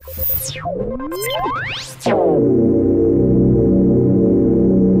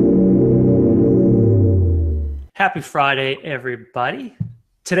Happy Friday, everybody.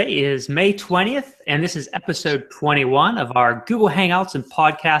 Today is May 20th, and this is episode 21 of our Google Hangouts and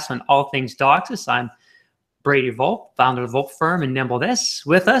podcast on all things DOCSIS. I'm Brady Volk, founder of the Volk Firm and Nimble This.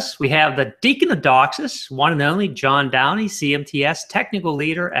 With us, we have the Deacon of DOCSIS, one and only John Downey, CMTS technical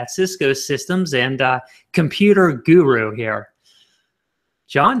leader at Cisco Systems and computer guru here.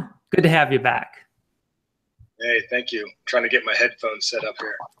 John, good to have you back. Hey, thank you. I'm trying to get my headphones set up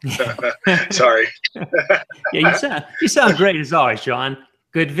here. Sorry. Yeah, you sound great as always, John.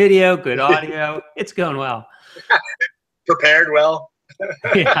 Good video, good audio. It's going well. Prepared well.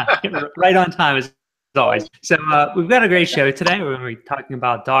 Yeah, right on time as always. So we've got a great show today. We're going to be talking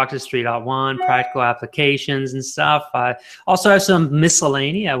about DOCSIS 3.1, practical applications and stuff. I also have some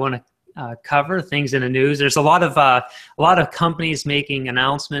miscellany I want to cover, things in the news. There's a lot of companies making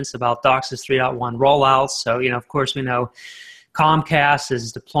announcements about DOCSIS 3.1 rollouts. So, of course, we know Comcast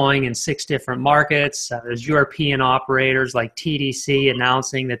is deploying in 6 different markets. There's European operators like TDC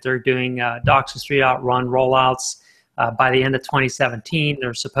announcing that they're doing DOCSIS 3.1 rollouts. By the end of 2017,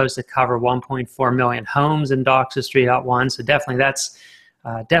 they're supposed to cover 1.4 million homes in DOCSIS 3.1. So definitely that's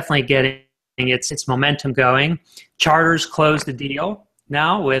definitely getting its momentum going. Charter's closed the deal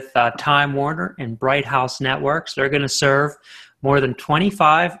now with Time Warner and Bright House Networks. They're going to serve more than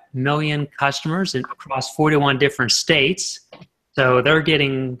 25 million customers across 41 different states. So they're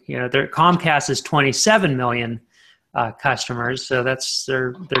getting, their Comcast is 27 million customers. So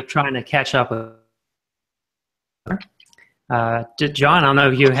they're trying to catch up with. John, I don't know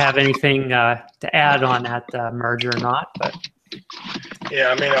if you have anything to add on that merger or not, but.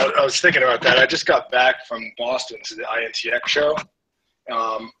 Yeah, I was thinking about that. I just got back from Boston to the INTX show.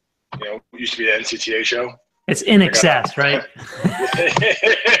 It used to be the NCTA show. It's in excess, right?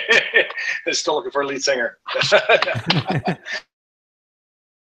 They're still looking for a lead singer. I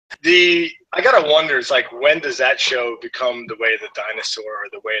gotta wonder, it's like, when does that show become the way of the dinosaur or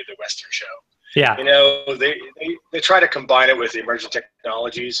the way of the Western show? Yeah. They try to combine it with the emerging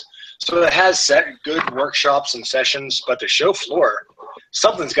technologies. So it has set good workshops and sessions, but the show floor,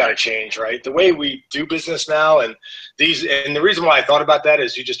 something's got to change, right? The way we do business now, and the reason why I thought about that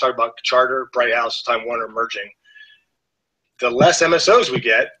is you just talked about Charter, Bright House, Time Warner merging. The less MSOs we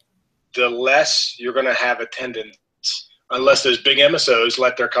get, the less you're going to have attendance, unless those big MSOs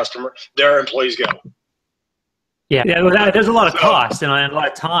let their employees go. Yeah, there's a lot of cost and a lot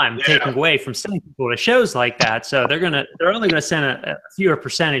of time taken away from sending people to shows like that. So they're only going to send a fewer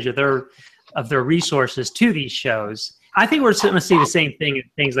percentage of their resources to these shows. I think we're going to see the same thing in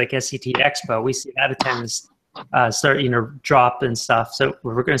things like SCT Expo. We see that attendance start drop and stuff. So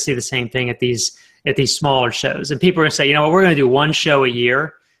we're going to see the same thing at these smaller shows. And people are going to say, we're going to do one show a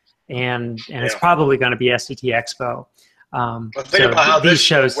year, and it's probably going to be SCT Expo. But think about how these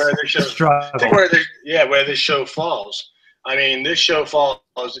shows struggle. Think where this show falls. This show falls.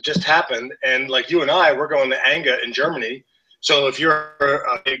 It just happened, and like you and I, we're going to ANGA in Germany. So if you're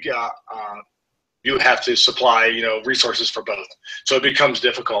a big, you have to supply, resources for both. So it becomes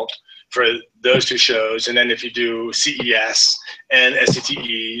difficult for those 2 shows. And then if you do CES and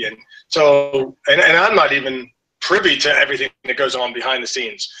SCTE, and so, and I'm not even privy to everything that goes on behind the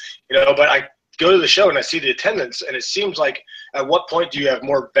scenes, but I go to the show and I see the attendance, and it seems like, at what point do you have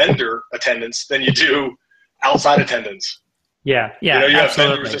more vendor attendance than you do outside attendance? Yeah, you have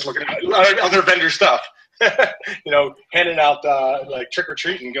vendors just looking at other vendor stuff. Handing out like trick or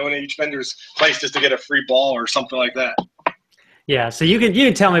treat and going to each vendor's place just to get a free ball or something like that. Yeah, so you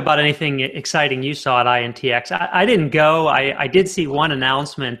can tell me about anything exciting you saw at INTX. I didn't go. I did see one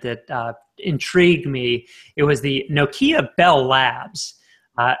announcement that intrigued me. It was the Nokia Bell Labs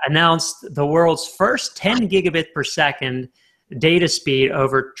announced the world's first 10 gigabit per second data speed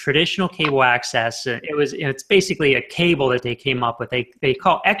over traditional cable access. It's basically a cable that they came up with. They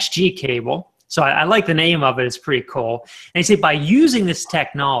call XG cable. So I like the name of it. It's pretty cool. And they say by using this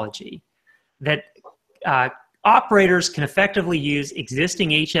technology that operators can effectively use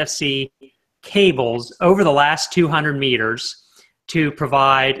existing HFC cables over the last 200 meters to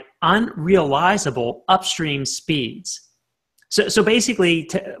provide unrealizable upstream speeds. So basically,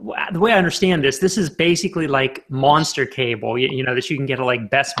 the way I understand this is basically like monster cable, that you can get at like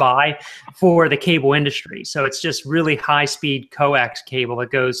Best Buy for the cable industry. So it's just really high-speed coax cable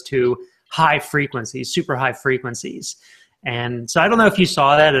that goes to high frequencies, super high frequencies. And so I don't know if you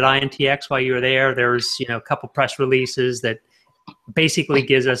saw that at INTX while you were there. There's a couple press releases that basically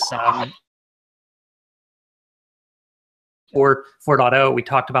gives us 4.0. We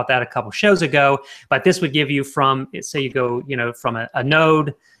talked about that a couple shows ago, but this would give you from, say you go, from a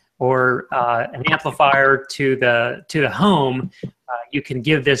node or an amplifier to the home, you can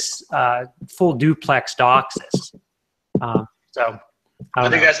give this full duplex DOCSIS. So I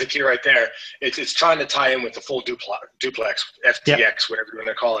think that's the key right there. It's trying to tie in with the full duplex, FTX, yep, whatever you want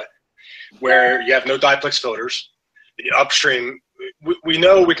to call it, where you have no diplex filters. The upstream, we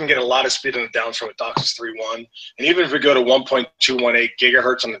know we can get a lot of speed on the downstream with DOCSIS 3.1, and even if we go to 1.218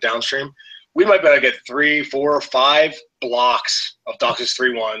 gigahertz on the downstream, we might be able to get 3, 4, 5 blocks of DOCSIS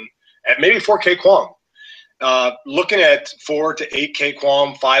 3.1 at maybe 4K QAM. Looking at 4 to 8K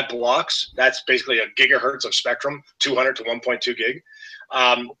QAM, 5 blocks, that's basically a gigahertz of spectrum, 200 to 1.2 gig.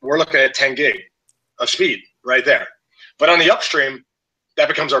 We're looking at 10 gig of speed right there. But on the upstream, that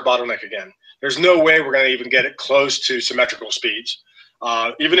becomes our bottleneck again. There's no way we're going to even get it close to symmetrical speeds.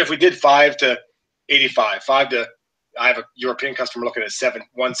 Even if we did 5 to 85, I have a European customer looking at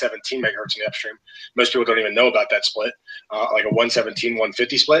 117 megahertz in the upstream. Most people don't even know about that split, like a 117,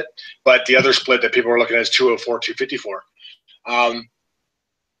 150 split. But the other split that people are looking at is 204, 254.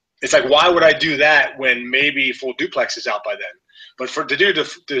 It's like, why would I do that when maybe full duplex is out by then? But to do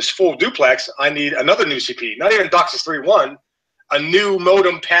this full duplex, I need another new CPE, not even DOCSIS 3.1, a new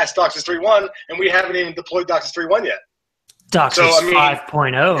modem past DOCSIS 3.1, and we haven't even deployed DOCSIS 3.1 yet. DOCSIS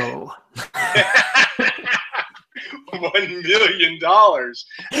 5.0. $1 million.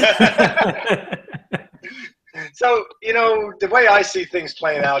 So, the way I see things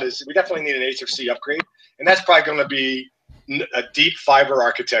playing out is we definitely need an HFC upgrade, and that's probably going to be a deep fiber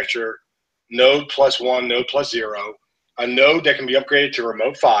architecture, node +1, node +0, a node that can be upgraded to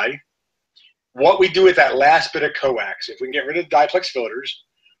remote PHY. What we do with that last bit of coax, if we can get rid of the diplex filters,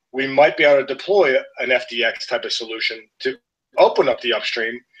 we might be able to deploy an FDX type of solution to open up the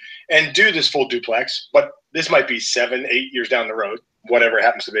upstream and do this full duplex. But this might be 7, 8 years down the road, whatever it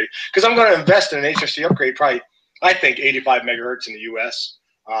happens to be. Because I'm going to invest in an HFC upgrade, probably, I think, 85 megahertz in the US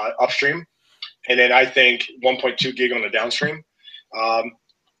upstream. And then I think 1.2 gig on the downstream.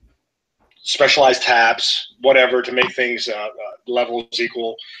 Specialized tabs, whatever, to make things levels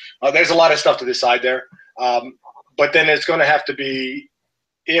equal. There's a lot of stuff to decide there. But then it's going to have to be,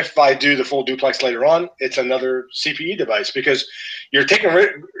 if I do the full duplex later on, it's another CPE device, because you're getting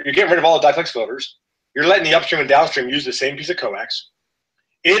rid of all the diplex filters. You're letting the upstream and downstream use the same piece of coax.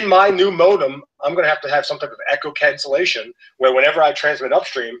 In my new modem, I'm going to have some type of echo cancellation where whenever I transmit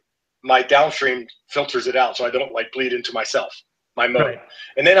upstream, my downstream filters it out so I don't bleed into myself, my modem. Right.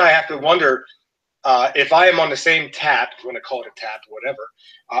 And then I have to wonder if I am on the same tap, if you want to call it a tap or whatever,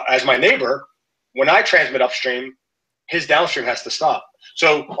 as my neighbor, when I transmit upstream, his downstream has to stop.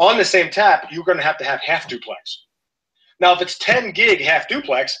 So on the same tap, you're going to have half duplex. Now, if it's 10 gig half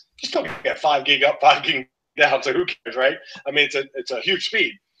duplex, you still get 5 gig up, 5 gig down, so who cares, right? I mean, it's a huge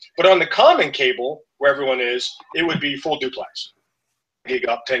speed. But on the common cable, where everyone is, it would be full duplex. Gig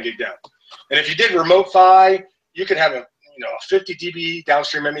up, 10 gig down. And if you did remote PHY, you could have a 50 dB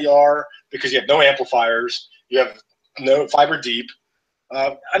downstream MER because you have no amplifiers, you have no fiber deep.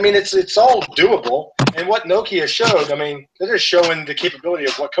 I mean, it's all doable. And what Nokia showed, I mean, they're just showing the capability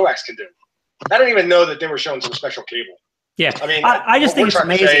of what coax can do. I don't even know that they were showing some special cable. Yeah, I mean, I just think it's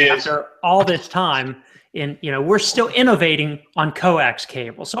amazing after all this time. We're still innovating on coax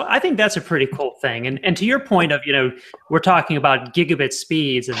cable. So I think that's a pretty cool thing. And to your point of, we're talking about gigabit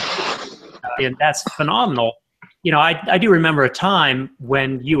speeds and that's phenomenal. I do remember a time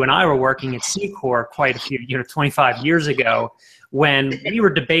when you and I were working at Seacor quite a few, 25 years ago, when we were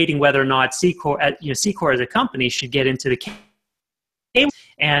debating whether or not Seacor as a company should get into the cable.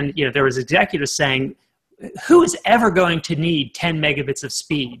 And, there was executives saying, who is ever going to need 10 megabits of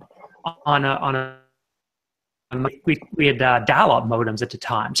speed on a we had dial-up modems at the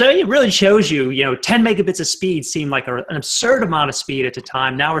time. So it really shows you, 10 megabits of speed seemed like an absurd amount of speed at the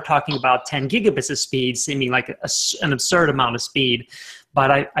time. Now we're talking about 10 gigabits of speed seeming like an absurd amount of speed. But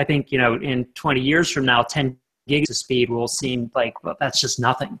I think, in 20 years from now, 10 gigs of speed will seem like, well, that's just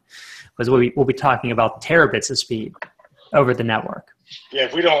nothing. Because we'll be talking about terabits of speed over the network. Yeah,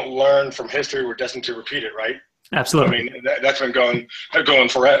 if we don't learn from history, we're destined to repeat it, right? Absolutely. I mean, that's been going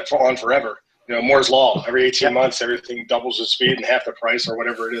forever. Moore's Law, every 18 months, everything doubles the speed and half the price or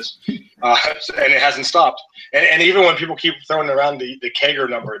whatever it is. And it hasn't stopped. And even when people keep throwing around the CAGR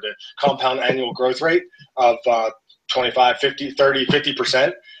number, the compound annual growth rate of 25, 50, 30,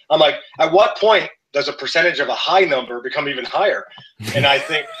 50%, I'm like, at what point does a percentage of a high number become even higher? And I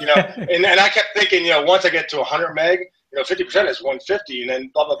think, and I kept thinking, once I get to 100 meg, 50% is 150 and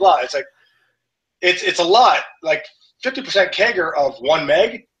then blah, blah, blah. It's like, it's a lot. Like 50% CAGR of 1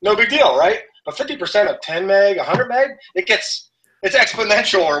 meg, no big deal, right? But 50% of 10 meg, 100 meg, it gets it's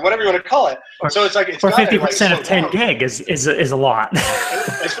exponential or whatever you want to call it. So it's like it's or 50% of 10 gig is a lot.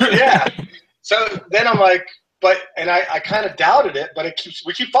 Yeah. So then I'm like, and I kind of doubted it, but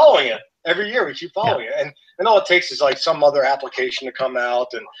we keep following it every year. We keep following it, and all it takes is like some other application to come out,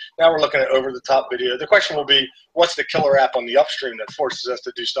 and now we're looking at over-the-top video. The question will be, what's the killer app on the upstream that forces us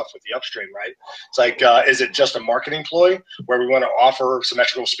to do stuff with the upstream, right? It's like, is it just a marketing ploy where we want to offer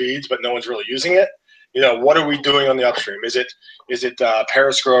symmetrical speeds, but no one's really using it? You know, what are we doing on the upstream? Is it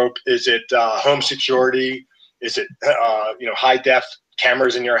Periscope? Is it home security? Is it high def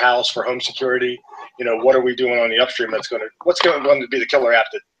cameras in your house for home security? You know, what are we doing on the upstream what's going to be the killer app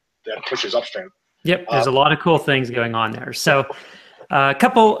that pushes upstream? Yep, there's a lot of cool things going on there. So a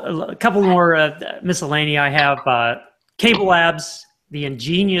couple more miscellany I have. Cable Labs, the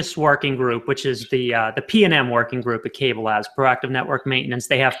Ingenious Working Group, which is the P&M working group at Cable Labs, Proactive Network Maintenance.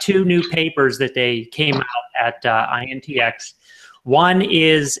 They have two new papers that they came out at INTX. One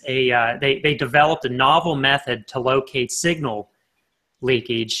is they developed a novel method to locate signal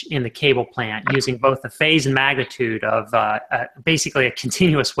leakage in the cable plant using both the phase and magnitude of basically a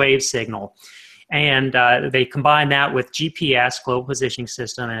continuous wave signal. And they combine that with GPS, Global Positioning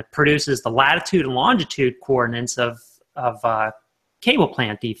System, and it produces the latitude and longitude coordinates of cable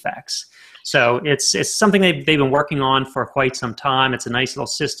plant defects. So it's something they've been working on for quite some time. It's a nice little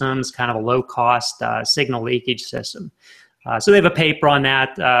system. It's kind of a low-cost signal leakage system. So they have a paper on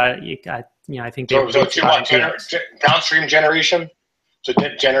that. I think they. So downstream generation. So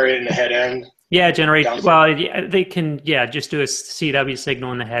generate in the head end. Yeah, generate. Well, they can. Yeah, just do a CW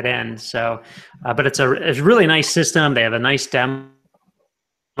signal in the head end. So, but it's a really nice system. They have a nice demo.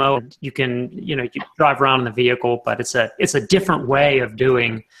 You can you drive around in the vehicle, but it's a different way of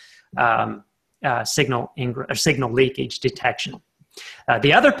doing signal leakage detection.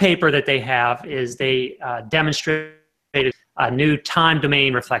 The other paper that they have is they demonstrated a new time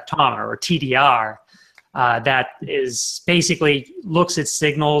domain reflectometer, or TDR. That is basically looks at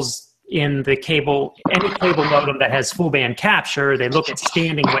signals in the any cable modem that has full band capture. They look at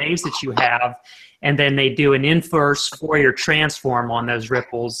standing waves that you have, and then they do an inverse Fourier transform on those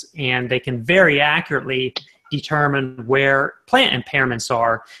ripples, and they can very accurately determine where plant impairments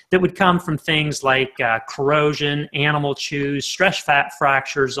are that would come from things like corrosion, animal chews, stress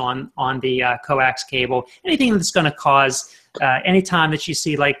fractures on the coax cable, anything that's going to cause anytime that you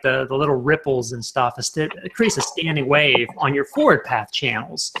see like the little ripples and stuff, it creates a standing wave on your forward path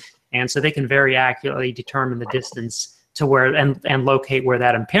channels. And so they can very accurately determine the distance to where and locate where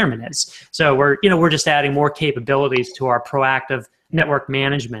that impairment is. So we're just adding more capabilities to our proactive network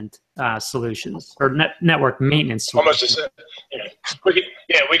management solutions, or network maintenance solutions. Almost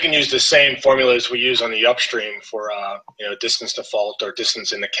we can use the same formulas we use on the upstream for distance to fault, or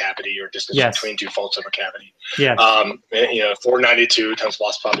distance in the cavity, or distance between two faults of a cavity. Yeah. 492 times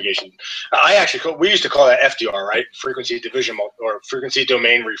loss propagation. We used to call that FDR, right? Frequency division, or frequency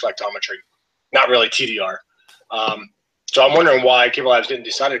domain reflectometry, not really TDR. So I'm wondering why Cable Labs didn't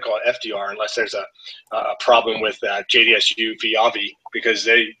decide to call it FDR, unless there's a problem with JDSU Viavi, because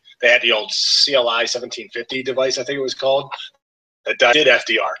they had the old CLI 1750 device, I think it was called, that did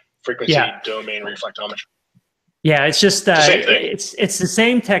FDR, frequency domain reflectometry. Yeah, it's just it's the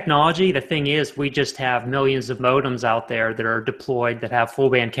same technology. The thing is, we just have millions of modems out there that are deployed that have full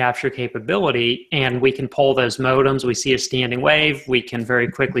band capture capability, and we can pull those modems. We see a standing wave. We can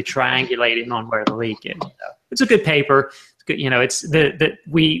very quickly triangulate in on where the leak is. So it's a good paper. It's good. It's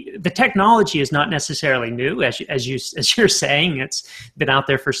the technology is not necessarily new, as you're saying. It's been out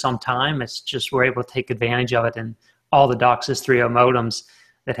there for some time. It's just we're able to take advantage of it in all the DOCSIS 3.0 modems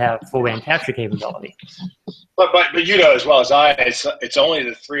that have full band capture capability. But as well as I, it's only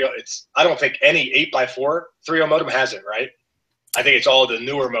the 3.0. I don't think any 8x4 3.0 modem has it, right? I think it's all the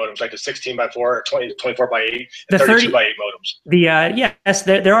newer modems, like the 16x4 or 24x8 and 32x8 modems. Yes,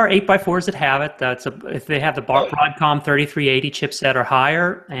 there are 8x4s that have it. If they have the Broadcom 3380 chipset or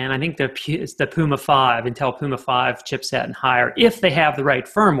higher, and I think it's the Puma 5, Intel Puma 5 chipset and higher, if they have the right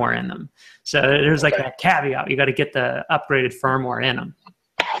firmware in them. So there's like that caveat. You got to get the upgraded firmware in them.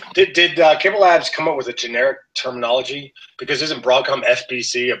 Did Cable Labs come up with a generic terminology? Because isn't Broadcom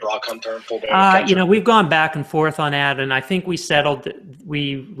FBC a Broadcom term? Full band we've gone back and forth on that, and I think we settled.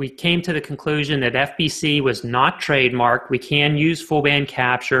 We came to the conclusion that FBC was not trademarked. We can use full band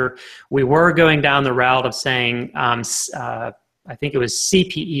capture. We were going down the route of saying, I think it was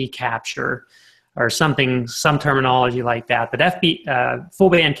CPE capture or something, some terminology like that. But full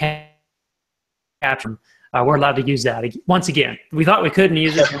band capture. We're allowed to use that. Once again, we thought we couldn't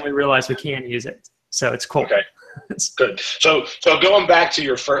use it, and we realized we can use it. So it's cool. Okay. Good. So going back to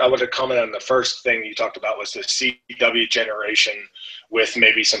your first, I want to comment on the first thing you talked about was the CW generation with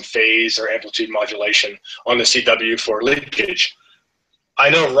maybe some phase or amplitude modulation on the CW for leakage. I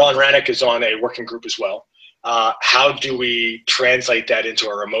know Ron Rannick is on a working group as well. How do we translate that into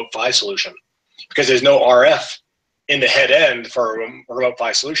a remote PHY solution? Because there's no RF in the head end for a remote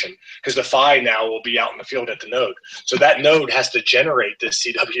PHY solution, because the PHY now will be out in the field at the node. So that node has to generate this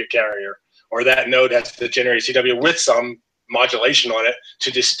CW carrier, or that node has to generate CW with some modulation on it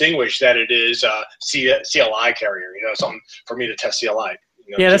to distinguish that it is a CLI carrier, something for me to test CLI.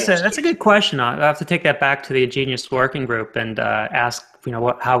 Yeah, that's a good question. I have to take that back to the Ingenious working group and ask,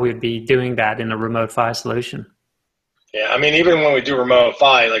 how we would be doing that in a remote PHY solution. Yeah, I mean, even when we do remote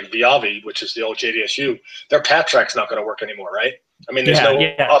PHY, like Viavi, which is the old JDSU, their path track's not going to work anymore, right? I mean, there's no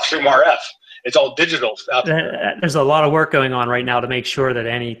upstream RF. It's all digital out there. There's a lot of work going on right now to make sure that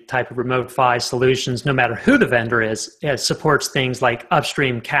any type of remote PHY solutions, no matter who the vendor is, supports things like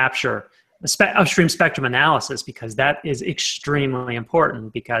upstream capture, upstream spectrum analysis, because that is extremely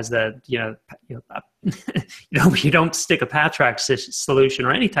important. Because you don't stick a path track solution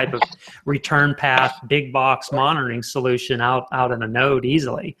or any type of return path big box monitoring solution out in a node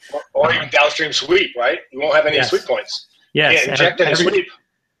easily, or even downstream sweep, right? You won't have any sweep points. Yes, you can't inject any sweep.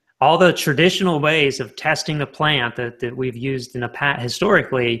 All the traditional ways of testing the plant that we've used in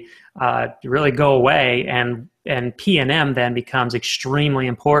historically really go away, and PNM then becomes extremely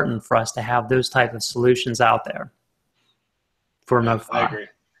important for us to have those type of solutions out there for remote PHY. I agree.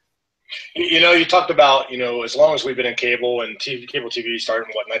 You talked about, as long as we've been in cable, and cable TV started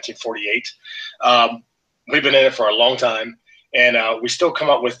in 1948. We've been in it for a long time. And we still come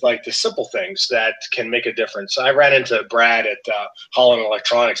up with like the simple things that can make a difference. I ran into Brad at Holland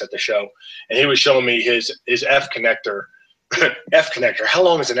Electronics at the show, and he was showing me his F connector. F connector. How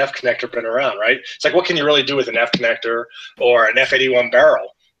long has an F connector been around, right? It's like, what can you really do with an F connector or an F81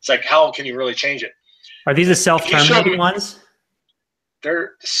 barrel? It's like, how can you really change it? Are these the self-terminating ones?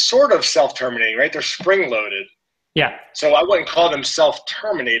 They're sort of self-terminating, right? They're spring-loaded. Yeah. So I wouldn't call them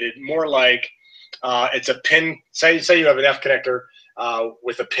self-terminated. More like it's a pin. Say you have an F connector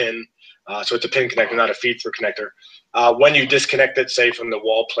with a pin. So it's a pin connector, not a feed-through connector. When you disconnect it, say from the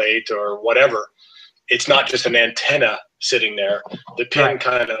wall plate or whatever, it's not just an antenna sitting there. The pin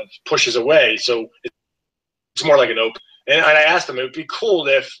kind of pushes away, so it's more like an open. And I asked them, it would be cool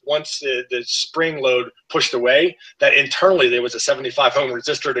if once the spring load pushed away, that internally there was a 75 ohm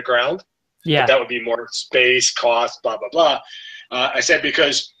resistor to ground. Yeah, that would be more space, cost, blah, blah, blah. I said,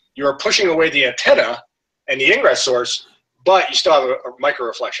 because you're pushing away the antenna and the ingress source, but you still have a micro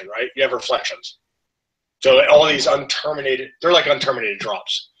reflection, right? You have reflections. So all these they're like unterminated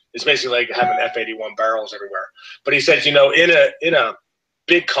drops. It's basically like having F81 barrels everywhere. But he says, in a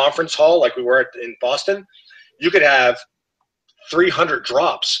big conference hall like we were in Boston, you could have 300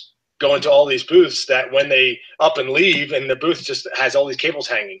 drops go into all these booths that when they up and leave, and the booth just has all these cables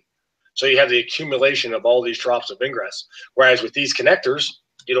hanging. So you have the accumulation of all these drops of ingress. Whereas with these connectors,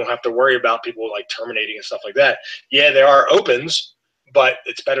 you don't have to worry about people like terminating and stuff like that. Yeah, there are opens, but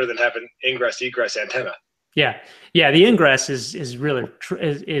it's better than having ingress egress antenna. Yeah, the ingress is really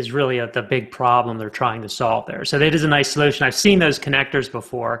the big problem they're trying to solve there. So that is a nice solution. I've seen those connectors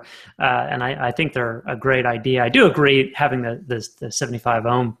before, and I think they're a great idea. I do agree having the 75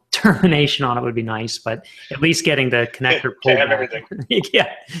 ohm termination on it would be nice, but at least getting the connector pulled. Can't have everything.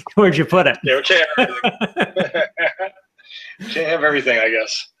 Yeah, where'd you put it? Yeah, we can't have everything. Can't have everything, I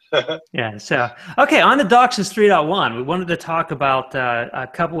guess. Yeah. So, okay, on the DOCSIS 3.1, we wanted to talk about a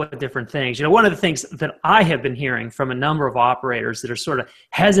couple of different things. One of the things that I have been hearing from a number of operators that are sort of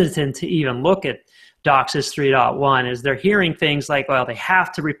hesitant to even look at DOCSIS 3.1 is they're hearing things like, well, they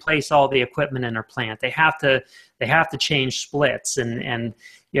have to replace all the equipment in their plant. They have to change splits, and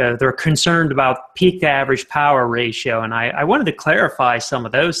they're concerned about peak to average power ratio. And I wanted to clarify some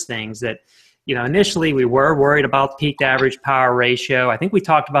of those things that. Initially we were worried about peak to average power ratio. I think we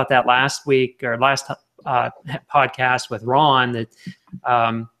talked about that last week or last podcast with Ron that,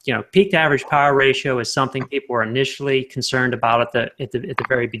 peak to average power ratio is something people were initially concerned about at the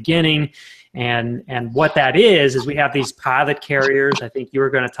very beginning. And what that is we have these pilot carriers. I think you were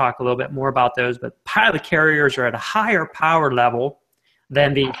going to talk a little bit more about those, but pilot carriers are at a higher power level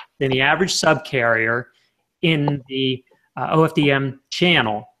than the average subcarrier in the OFDM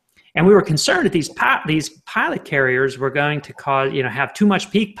channel. And we were concerned that these pilot carriers were going to cause, have too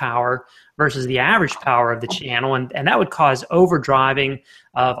much peak power versus the average power of the channel, and that would cause overdriving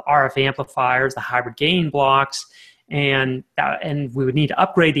of RF amplifiers, the hybrid gain blocks, and we would need to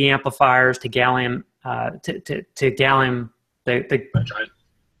upgrade the amplifiers to gallium gallium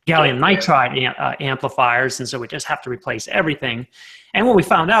gallium nitride amplifiers, and so we just have to replace everything. And what we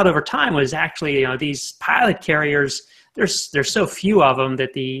found out over time was actually, these pilot carriers, there's so few of them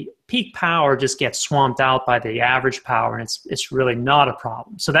that the peak power just gets swamped out by the average power, and it's really not a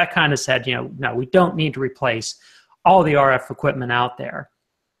problem. So that kind of said, no, we don't need to replace all the RF equipment out there.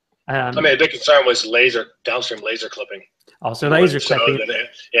 A big concern was downstream laser clipping. Also laser clipping.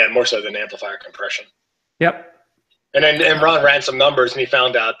 More so than amplifier compression. Yep. And Ron ran some numbers, and he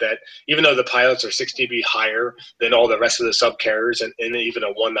found out that even though the pilots are 6 dB higher than all the rest of the sub-carriers and even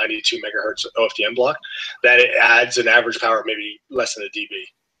a 192 megahertz OFDM block, that it adds an average power of maybe less than a dB.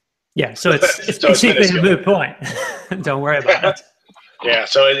 Yeah, so it's basically a moot point. Don't worry about it. Yeah,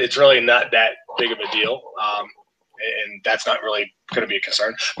 so it's really not that big of a deal. And that's not really going to be a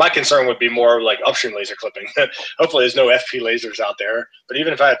concern. My concern would be more like upstream laser clipping. Hopefully there's no FP lasers out there, but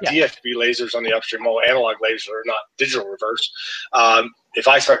even if I have DFB lasers on the upstream, all analog lasers are not digital reverse. If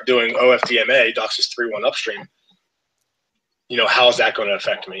I start doing OFDMA, DOCSIS 3.1 upstream, how is that going to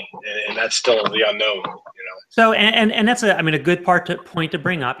affect me? And that's still the unknown, So, and that's a good point to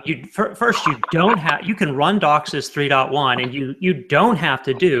bring up. First, you can run DOCSIS 3.1 and you don't have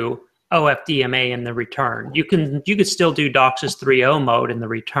to do OFDMA in the return. You could still do DOCSIS 3.0 mode in the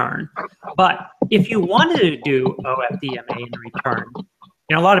return. But if you wanted to do OFDMA in the return,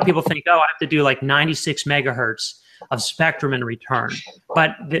 a lot of people think, I have to do like 96 megahertz of spectrum in return.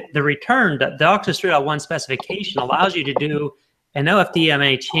 But the return, the DOCSIS 3.1 specification allows you to do an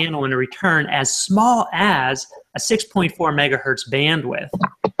OFDMA channel in a return as small as a 6.4 megahertz bandwidth.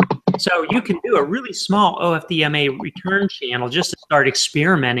 So you can do a really small OFDMA return channel just to start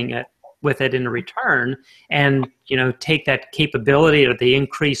experimenting with it in a return, and take that capability of the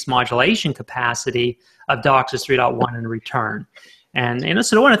increased modulation capacity of DOCSIS 3.1 in return. And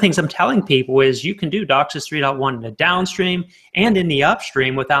so one of the things I'm telling people is you can do DOCSIS 3.1 in the downstream and in the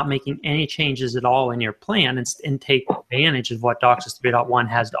upstream without making any changes at all in your plan, and take advantage of what DOCSIS 3.1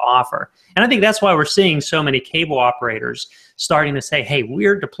 has to offer. And I think that's why we're seeing so many cable operators starting to say, hey,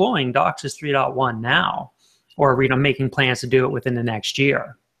 we're deploying DOCSIS 3.1 now, or making plans to do it within the next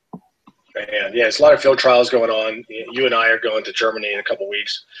year. And there's a lot of field trials going on. You and I are going to Germany in a couple of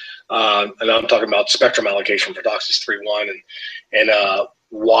weeks, and I'm talking about spectrum allocation for DOCSIS 3.1 and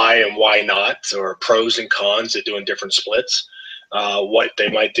why and why not, or pros and cons of doing different splits, what they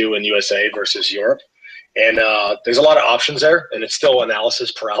might do in USA versus Europe. And there's a lot of options there, and it's still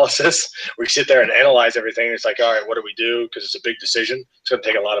analysis paralysis. We sit there and analyze everything. And it's like, all right, what do we do? Because it's a big decision. It's going to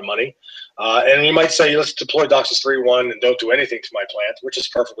take a lot of money. And you might say, let's deploy DOCSIS 3.1 and don't do anything to my plant, which is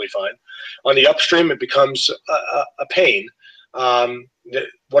perfectly fine. On the upstream, it becomes a pain.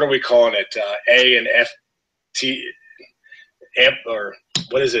 What are we calling it? A and FT, amp, or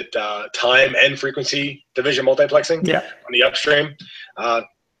what is it? Time and frequency division multiplexing. Yeah. On the upstream.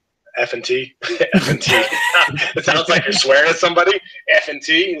 F and T. F and T. It sounds like you're swearing at somebody. F and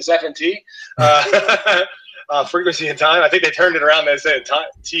T is F and T. Frequency and time. I think they turned it around and said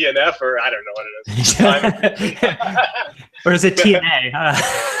T and F, or I don't know what it is. Time. Or is it T and A?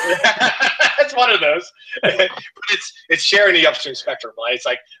 It's one of those. But it's sharing the upstream spectrum, right? It's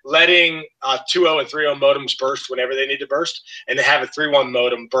like letting 2.0 and 3.0 modems burst whenever they need to burst, and to have a 3.1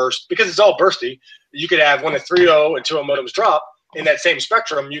 modem burst, because it's all bursty. You could have when the 3.0 and 2.0 modems drop, in that same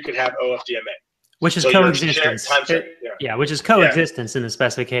spectrum, you could have OFDMA. Which is coexistence. Which is coexistence in the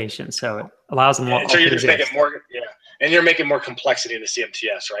specification. So it allows them all. So you're just making more, and you're making more complexity in the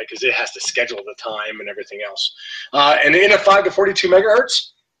CMTS, right? Because it has to schedule the time and everything else. And in a 5 to 42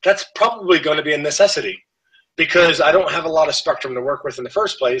 megahertz, that's probably going to be a necessity, because I don't have a lot of spectrum to work with in the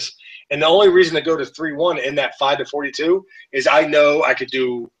first place. And the only reason to go to 3.1 in that 5 to 42 is I know I could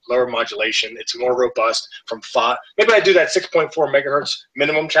do lower modulation. It's more robust from 5. Maybe I do that 6.4 megahertz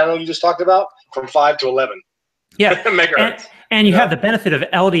minimum channel you just talked about from 5 to 11. Yeah. Megahertz. And you have the benefit of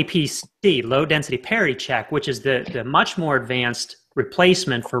LDPC, low density parity check, which is the much more advanced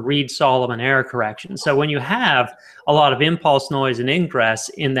replacement for Reed-Solomon error correction. So when you have a lot of impulse noise and ingress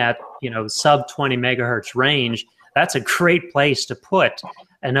in that sub 20 megahertz range, that's a great place to put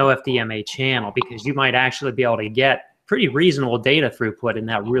an OFDMA channel, because you might actually be able to get pretty reasonable data throughput in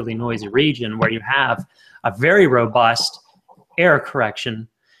that really noisy region where you have a very robust error correction.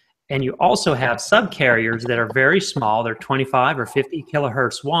 And you also have subcarriers that are very small. They're 25 or 50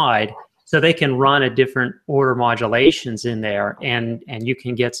 kilohertz wide, so they can run at different order modulations in there, and you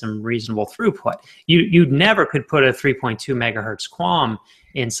can get some reasonable throughput. You never could put a 3.2 megahertz QAM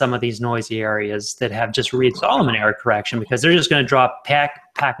in some of these noisy areas that have just Reed-Solomon error correction, because they're just going to drop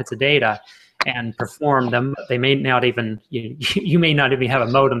packets of data and perform them. They may not even, you may not even have a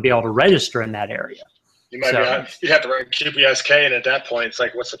modem be able to register in that area. You might you'd have to run QPSK, and at that point, it's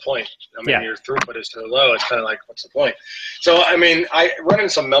like, what's the point? I mean, your throughput is so low. It's kind of like, what's the point? So, I mean, I running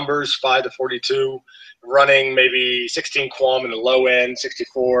some numbers, 5 to 42, running maybe 16 QAM in the low end,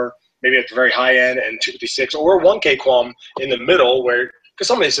 64, maybe at the very high end, and 256, or 1K QAM in the middle, where because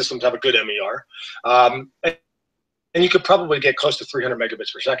some of these systems have a good MER. And you could probably get close to 300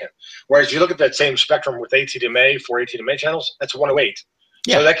 megabits per second. Whereas you look at that same spectrum with ATDMA, 4 ATDMA channels, that's 108.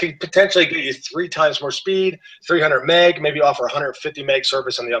 Yeah. So that could potentially get you 3 times more speed, 300 meg, maybe offer 150 meg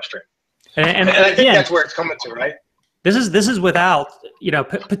service on the upstream. And I think that's where it's coming to, right? This is without,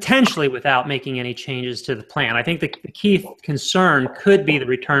 potentially without making any changes to the plan. I think the key concern could be the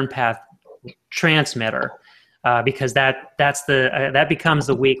return path transmitter, because that becomes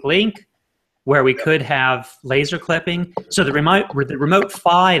the weak link where we could have laser clipping. So the remote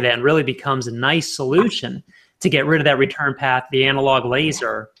PHY then really becomes a nice solution to get rid of that return path, the analog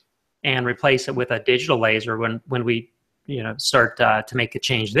laser, and replace it with a digital laser when we start to make a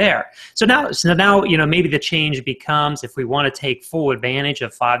change there. So now maybe the change becomes, if we want to take full advantage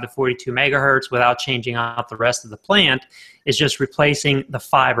of 5 to 42 megahertz without changing out the rest of the plant, is just replacing the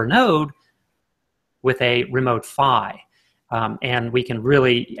fiber node with a remote PHY. And we can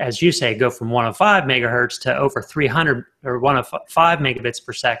really, as you say, go from 105 megahertz to over 300 or 105 megabits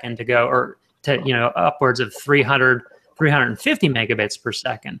per second to go, or to upwards of 300, 350 megabits per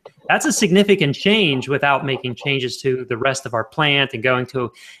second. That's a significant change without making changes to the rest of our plant and going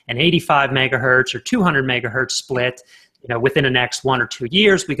to an 85 megahertz or 200 megahertz split. Within the next 1 or 2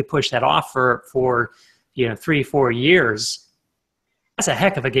 years, we could push that off for 3-4 years. That's a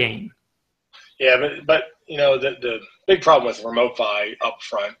heck of a gain. Yeah, but the big problem with remote PHY up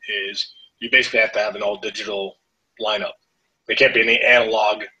front is you basically have to have an all digital lineup. There can't be any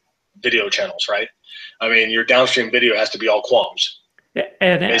analog video channels, right? I mean, your downstream video has to be all QAMs,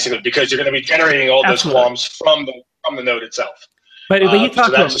 basically, because you're going to be generating all those QAMs from the node itself. But you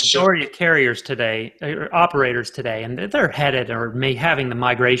talk to a majority of carriers today, or operators today, and they're headed or having the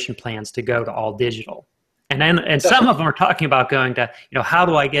migration plans to go to all digital. And some of them are talking about going to, how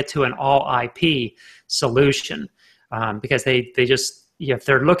do I get to an all IP solution? Because they just, if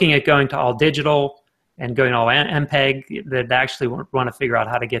they're looking at going to all digital and going all MPEG, they actually want to figure out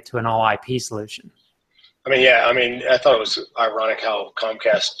how to get to an all IP solution. I thought it was ironic how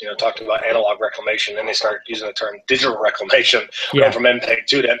Comcast, talked about analog reclamation, and they started using the term digital reclamation, going from MPEG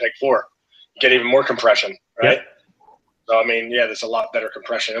 2 to MPEG 4, get even more compression, right? Yep. So, there's a lot better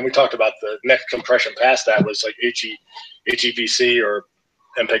compression. And we talked about the next compression past that was like HEVC or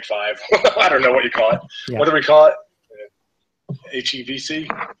MPEG 5. I don't know what you call it. Yeah. What do we call it? HEVC?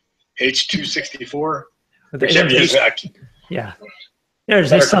 H264? Yeah.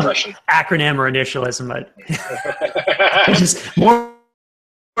 There's some acronym or initialism, but it's just more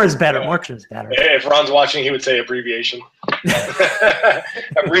is better. More is better. If Ron's watching, he would say abbreviation.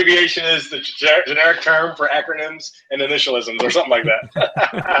 Abbreviation is the generic term for acronyms and initialisms, or something like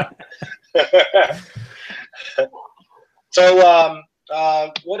that. So,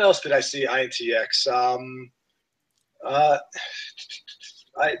 what else did I see? INTX.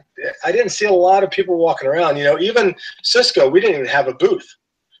 I didn't see a lot of people walking around. Even Cisco, we didn't even have a booth.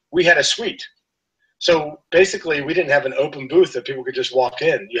 We had a suite. So basically, we didn't have an open booth that people could just walk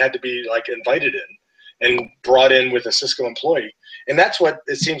in. You had to be invited in and brought in with a Cisco employee. And that's what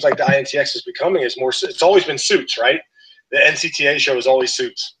it seems like the INTX is becoming. Is more. It's always been suits, right? The NCTA show is always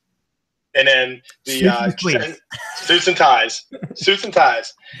suits. And then the suits and ties,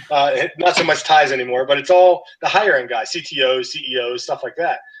 not so much ties anymore, but it's all the higher end guys, CTOs, CEOs, stuff like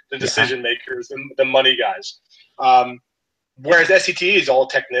that, the decision makers, the money guys. Whereas SCTE is all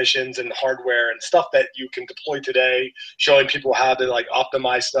technicians and hardware and stuff that you can deploy today, showing people how to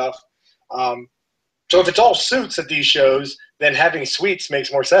optimize stuff. So if it's all suits at these shows, then having suites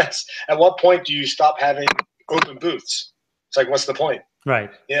makes more sense. At what point do you stop having open booths? It's like, what's the point?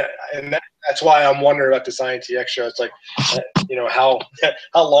 Right. Yeah, and that's why I'm wondering about this INTX show. It's like, how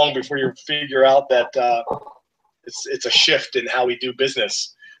long before you figure out that it's a shift in how we do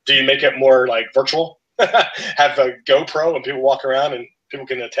business? Do you make it more virtual? Have a GoPro and people walk around and people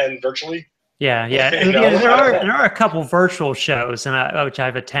can attend virtually? Yeah. There are a couple virtual shows which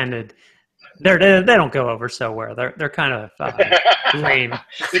I've attended. They don't go over so well. They're kind of lame.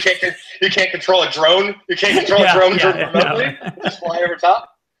 You can't control a drone. You can't control a drone remotely. Just fly over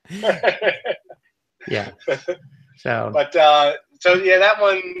top. Yeah. So. But that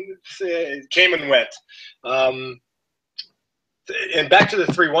one came and went. And back to the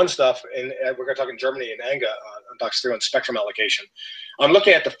 3.1 stuff, and we're going to talk in Germany and ANGA on DOCSIS 3.1 spectrum allocation. I'm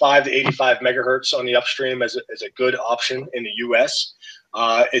looking at the 5 to 85 megahertz on the upstream as a good option in the U.S.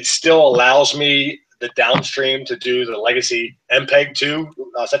 It still allows me the downstream to do the legacy MPEG-2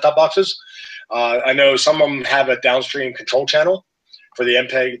 set-top boxes. I know some of them have a downstream control channel for the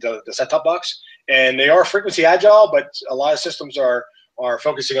MPEG, the set-top box, and they are frequency agile, but a lot of systems are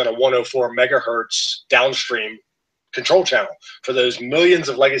focusing on a 104 megahertz downstream control channel for those millions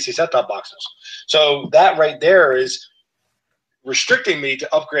of legacy set-top boxes. So that right there is restricting me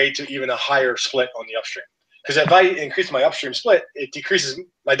to upgrade to even a higher split on the upstream. Because if I increase my upstream split, it decreases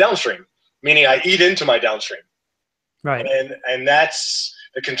my downstream, meaning I eat into my downstream. Right. And that's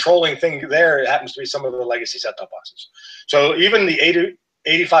the controlling thing there. It happens to be some of the legacy set-top boxes. So even the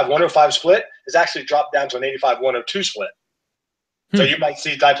 85-105 split is actually dropped down to an 85-102 split. So you might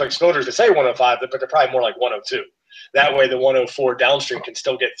see diplex filters that say 105, but they're probably more like 102. That way the 104 downstream can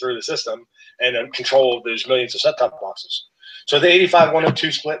still get through the system and control those millions of set-top boxes. So the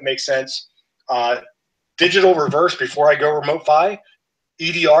 85-102 split makes sense. Digital reverse before I go remote PHY,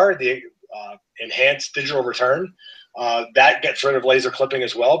 EDR, the enhanced digital return, that gets rid of laser clipping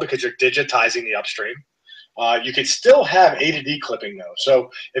as well because you're digitizing the upstream. You could still have A to D clipping though. So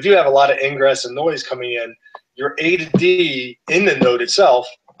if you have a lot of ingress and noise coming in, your A to D in the node itself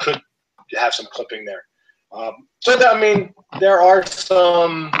could have some clipping there. So that, I mean, there are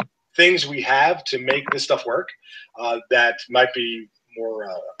some things we have to make this stuff work that might be more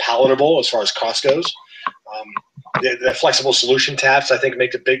palatable as far as cost goes. The flexible solution taps, I think, they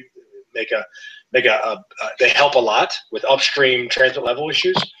help a lot with upstream transmit level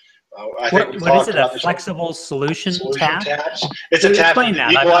issues. I think what is it? A flexible solution tap? Taps. It's a tap with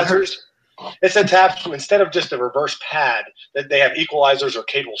equalizers. It's a tap instead of just a reverse pad that they have equalizers or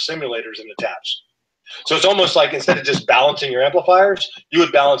cable simulators in the taps. So it's almost like instead of just balancing your amplifiers, you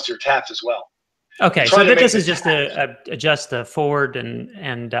would balance your taps as well. Okay, so this is just to adjust the forward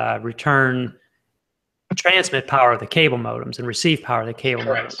and return transmit power of the cable modems and receive power of the cable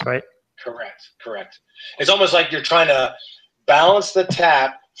modems, right? Correct. It's almost like you're trying to balance the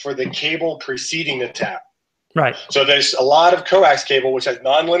tap for the cable preceding the tap. Right. So there's a lot of coax cable which has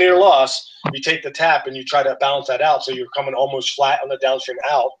nonlinear loss. You take the tap and you try to balance that out, so you're coming almost flat on the downstream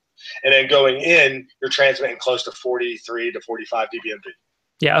out, and then going in, you're transmitting close to 43 to 45 dBMP.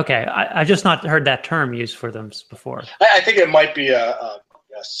 Yeah. Okay. I just not heard that term used for them before. I think it might be a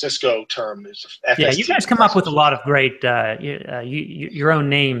Cisco term. Is FST. Yeah, you guys come up with a lot of great your own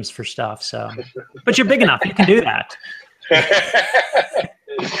names for stuff. So, but you're big enough, you can do that.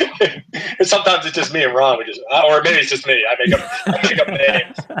 Sometimes it's just me and Ron. Or maybe it's just me. I make up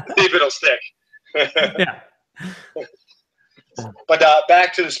names. See if it'll stick. Yeah. But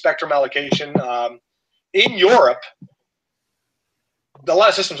back to the spectrum allocation. In Europe, a lot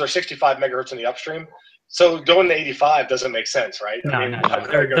of systems are 65 megahertz in the upstream. So going to 85 doesn't make sense, right? No, no.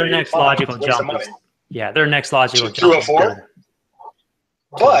 Their next logical jump is, their next logical jump is 204.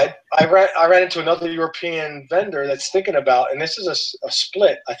 But I ran into another European vendor that's thinking about, and this is a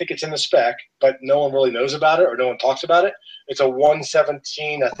split. I think it's in the spec, but no one really knows about it or no one talks about it. It's a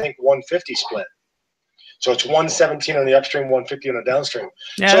 117, I think 150 split. So it's 117 on the upstream, 150 on the downstream.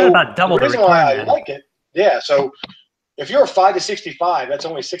 Yeah, so about double the reason why I like it. Yeah, so if you're 5 to 65, that's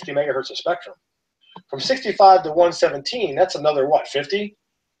only 60 megahertz of spectrum. From 65 to 117, that's another, 50?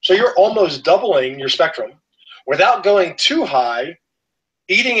 So you're almost doubling your spectrum without going too high,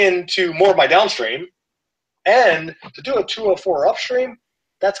 eating into more of my downstream. And to do a 204 upstream,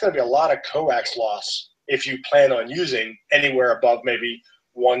 that's going to be a lot of coax loss if you plan on using anywhere above maybe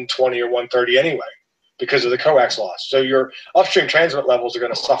 120 or 130 anyway because of the coax loss. So your upstream transmit levels are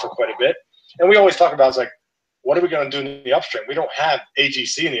going to suffer quite a bit. And we always talk about, it's like, what are we going to do in the upstream? We don't have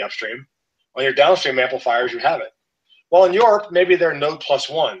AGC in the upstream. On your downstream amplifiers, you have it. Well, in Europe, maybe they're node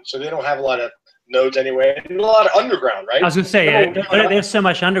 +1, so they don't have a lot of nodes anyway. And a lot of underground, right? I was going to say, they have so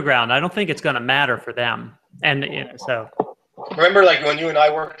much underground. I don't think it's going to matter for them. And so. Remember, like when you and I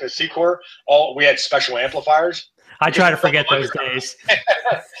worked at Secor, we had special amplifiers. I try to forget those days.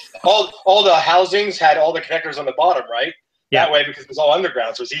 all the housings had all the connectors on the bottom, right? Yeah. That way, because it's all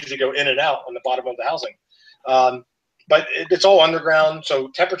underground, so it's easy to go in and out on the bottom of the housing. But it's all underground, so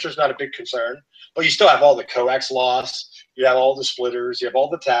temperature's not a big concern. But you still have all the coax loss, you have all the splitters, you have all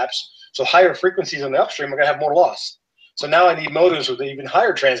the taps. So higher frequencies on the upstream are going to have more loss. So now I need modems with an even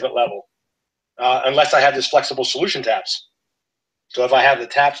higher transmit level, unless I have this flexible solution taps. So if I have the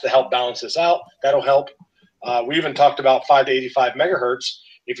taps to help balance this out, that'll help. We even talked about 5 to 85 megahertz.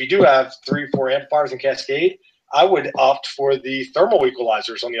 If you do have 3 or 4 amplifiers in cascade, I would opt for the thermal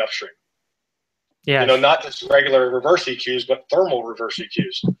equalizers on the upstream. Yeah. Not just regular reverse EQs, but thermal reverse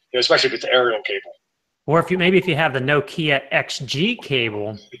EQs, especially if it's aerial cable. Or if you have the Nokia XG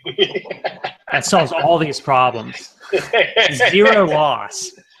cable, that solves all these problems. Zero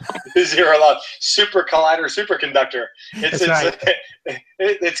loss. Zero loss. Super collider, superconductor. That's right.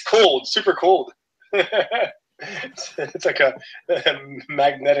 It's cold, super cold. It's like a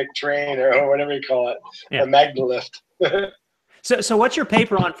magnetic train or whatever you call it, Yeah. a magnolift. So what's your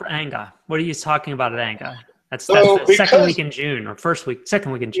paper on for ANGA? What are you talking about at ANGA? That's So the second week in June or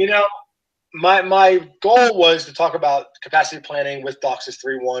second week in June. You know, my goal was to talk about capacity planning with DOCSIS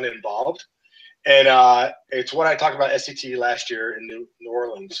 3.1 involved. And it's what I talked about SCT last year in New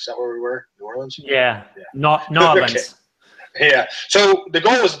Orleans. Is that where we were? New Orleans? Yeah. Not New Orleans. Okay. Yeah. So the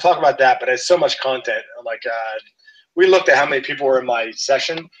goal was to talk about that, but it's so much content. I'm like, we looked at how many people were in my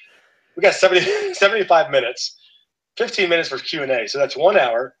session. We got 75 minutes, 15 minutes for Q&A. So that's 1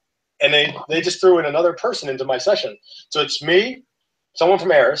 hour. And they just threw in another person into my session. So it's me, someone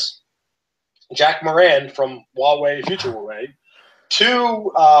from Aris, Jack Moran from Huawei, Future Huawei,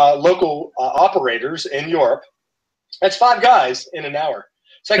 2 local operators in Europe. That's 5 guys in an hour.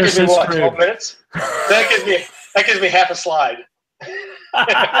 So that gives me what, 12 minutes? That gives me half a slide.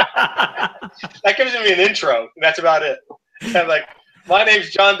 That gives me an intro. And that's about it. I'm like, my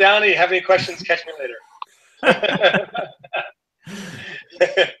name's John Downey. Have any questions? Catch me later.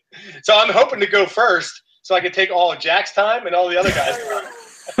 So I'm hoping to go first so I can take all of Jack's time and all the other guys'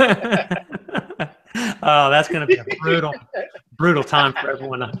 time. Oh, that's going to be a brutal time for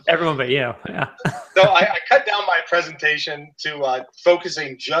everyone but you. Yeah. So I cut down my presentation to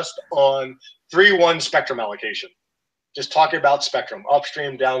focusing just on 3.1 spectrum allocation. Just talking about spectrum,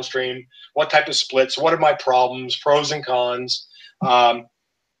 upstream, downstream, what type of splits, what are my problems, pros and cons. And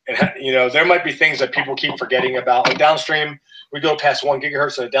there might be things that people keep forgetting about. Like downstream, we go past 1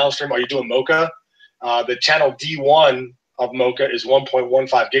 gigahertz in the downstream. Are you doing MoCA? The channel D1 of MoCA is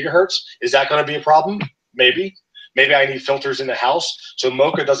 1.15 gigahertz. Is that going to be a problem? Maybe. Maybe I need filters in the house so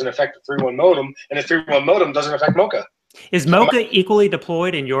MoCA doesn't affect the 3.1 modem, and the 3.1 modem doesn't affect MoCA. Is MoCA equally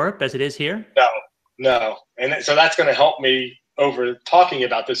deployed in Europe as it is here? No. And so that's going to help me over talking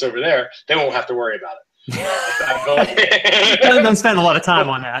about this over there. They won't have to worry about it. Don't spend a lot of time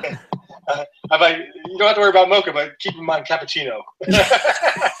on that. I'm like, you don't have to worry about MoCA, but keep in mind cappuccino.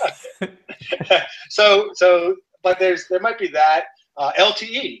 But there might be that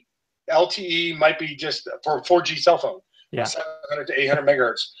LTE. LTE might be just for 4G cell phone. Yeah. 700 to 800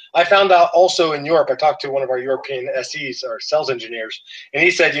 megahertz. I found out also in Europe. I talked to one of our European SEs or sales engineers, and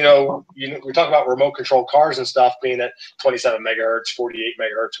he said, we talk about remote control cars and stuff being at 27 megahertz, 48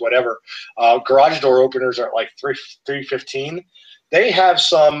 megahertz, whatever. Garage door openers are at like 315. They have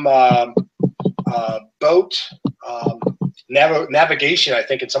some boat navigation, I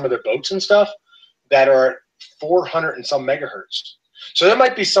think, in some of their boats and stuff that are at 400 and some megahertz. So there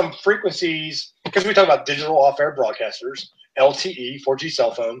might be some frequencies, because we talk about digital off-air broadcasters, LTE, 4G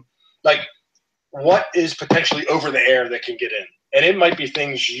cell phone, like what is potentially over the air that can get in? And it might be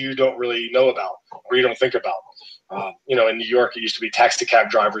things you don't really know about or you don't think about. In New York, it used to be taxi cab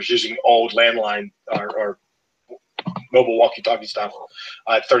drivers using old landline or mobile walkie-talkie stuff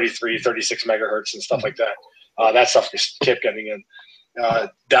at 33, 36 megahertz and stuff like that. That stuff just kept getting in.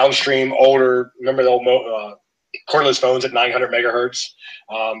 Downstream, older, remember the old cordless phones at 900 megahertz.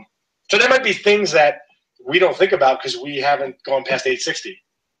 So there might be things that we don't think about because we haven't gone past 860.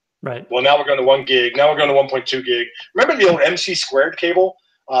 Right. Well, now we're going to 1 gig. Now we're going to 1.2 gig. Remember the old MC squared cable?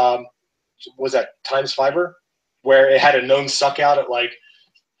 Was that Times Fiber? Where it had a known suck out at like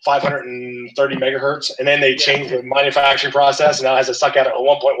 530 megahertz, and then they changed the manufacturing process, and now it has a suck out at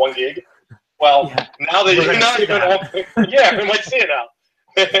 1.1 gig. Well, now that you're not even we might see it now.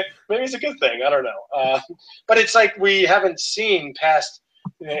 Maybe it's a good thing. I don't know. But it's like we haven't seen past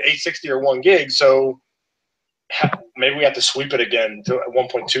 860 or 1 gig, so maybe we have to sweep it again to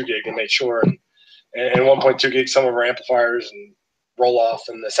 1.2 gig and make sure. And 1.2 gig, some of our amplifiers and roll off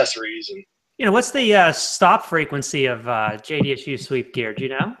and accessories. And what's the stop frequency of JDSU sweep gear? Do you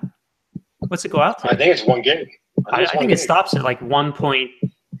know? What's it go out to? I think it's 1 gig. I think it stops at like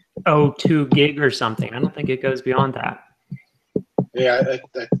 1.02 gig or something. I don't think it goes beyond that. Yeah,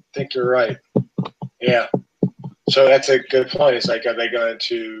 I think you're right. Yeah. So that's a good point. It's like, are they going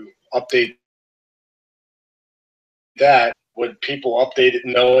to update that? Would people update it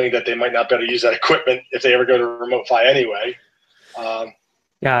knowing that they might not be able to use that equipment if they ever go to remote PHY anyway?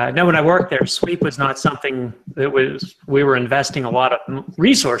 Yeah, I know when I worked there, sweep was not something that we were investing a lot of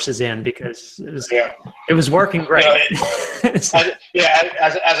resources in because it was working great. As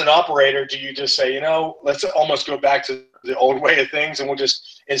an operator, do you just say, let's almost go back to the old way of things and we'll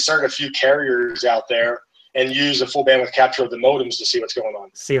just insert a few carriers out there and use the full bandwidth capture of the modems to see what's going on.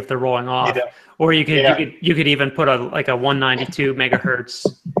 See if they're rolling off. Or you could even put a 192 megahertz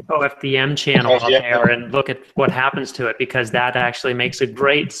OFDM channel out OFDM. there and look at what happens to it, because that actually makes a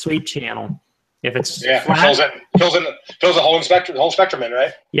great sweep channel. If it's flat, fills the whole spectrum in,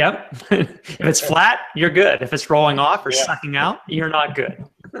 right? Yep. If it's flat, you're good. If it's rolling off or sucking out, you're not good.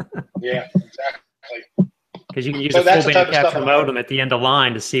 Yeah, exactly. Because you can use a full band capture modem at the end of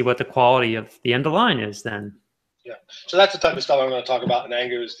line to see what the quality of the end of line is then. Yeah. So that's the type of stuff I'm going to talk about in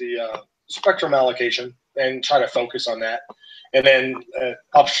Angu, is the spectrum allocation, and try to focus on that. And then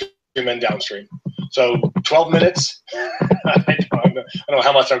upstream and downstream. So 12 minutes. I don't know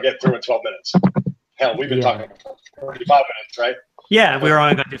how much I'll get through in 12 minutes. Hell, we've been talking for 45 minutes, right? Yeah, we were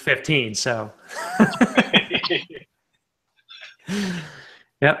only going to do 15, so.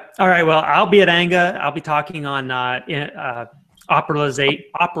 Yep. All right. Well, I'll be at ANGA. I'll be talking on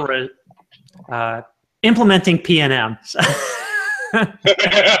implementing PNM.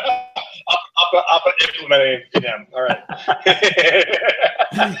 Implementing PNM. All right.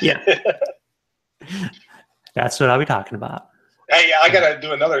 Yeah. That's what I'll be talking about. Hey, I got to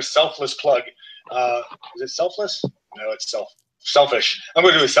do another selfless plug. Is it selfless? No, it's selfish. I'm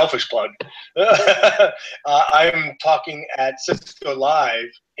going to do a selfish plug. I'm talking at Cisco Live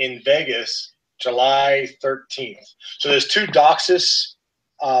in Vegas, July 13th. So there's 2 DOCSIS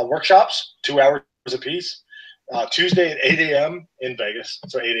workshops, 2 hours apiece. Tuesday at 8 a.m. in Vegas.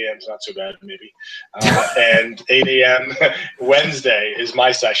 So 8 a.m. is not so bad, maybe. And 8 a.m. Wednesday is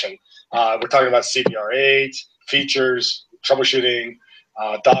my session. We're talking about CBR8, features, troubleshooting,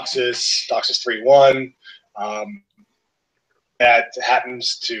 DOCSIS 3.1. That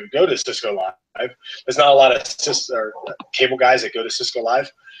happens to go to Cisco Live. There's not a lot of cable guys that go to Cisco Live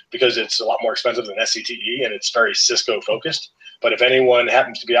because it's a lot more expensive than SCTE, and it's very Cisco focused. But if anyone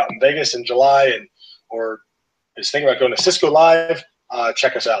happens to be out in Vegas in July or is thinking about going to Cisco Live,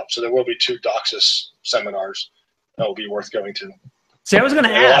 check us out. So there will be 2 DOCSIS seminars that will be worth going to. See, I was going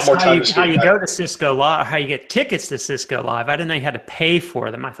to ask how you go to Cisco Live, how you get tickets to Cisco Live. I didn't know you had to pay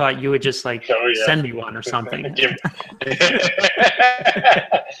for them. I thought you would just send me one or something.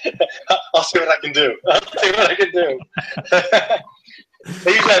 I'll see what I can do.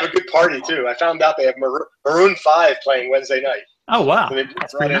 They usually have a good party too. I found out they have Maroon 5 playing Wednesday night. Oh wow! So they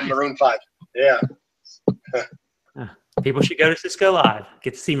brought in Maroon 5. Yeah. People should go to Cisco Live.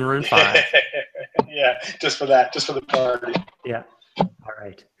 Get to see Maroon 5. Yeah, just for that, just for the party. Yeah. All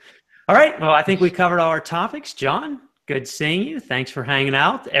right. All right. Well, I think we covered all our topics. John, good seeing you. Thanks for hanging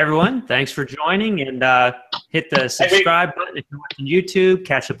out. Everyone, thanks for joining, and hit the subscribe button if you're watching YouTube.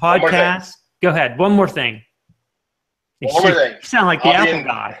 Catch the podcast. Go ahead. One more thing. One more thing. You sound like the Apple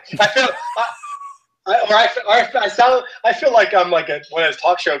guy. I feel like I'm like one of those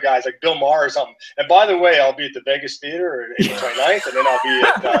talk show guys, like Bill Maher or something. And by the way, I'll be at the Vegas Theater on April 29th, and then I'll be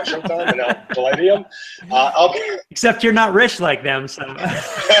at Showtime and at Palladium. Except you're not rich like them, so.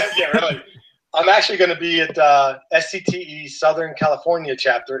 Yeah, really. I'm actually going to be at SCTE Southern California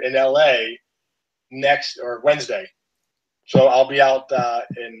chapter in LA Wednesday. So I'll be out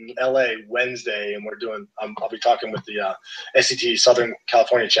in LA Wednesday, and I'll be talking with the SCTE Southern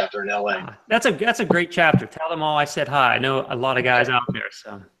California chapter in LA. That's a great chapter. Tell them all I said hi. I know a lot of guys out there.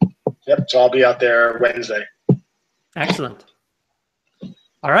 So. Yep. So I'll be out there Wednesday. Excellent.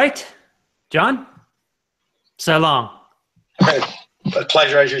 All right, John. So long. A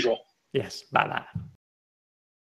pleasure as usual. Yes. Bye-bye.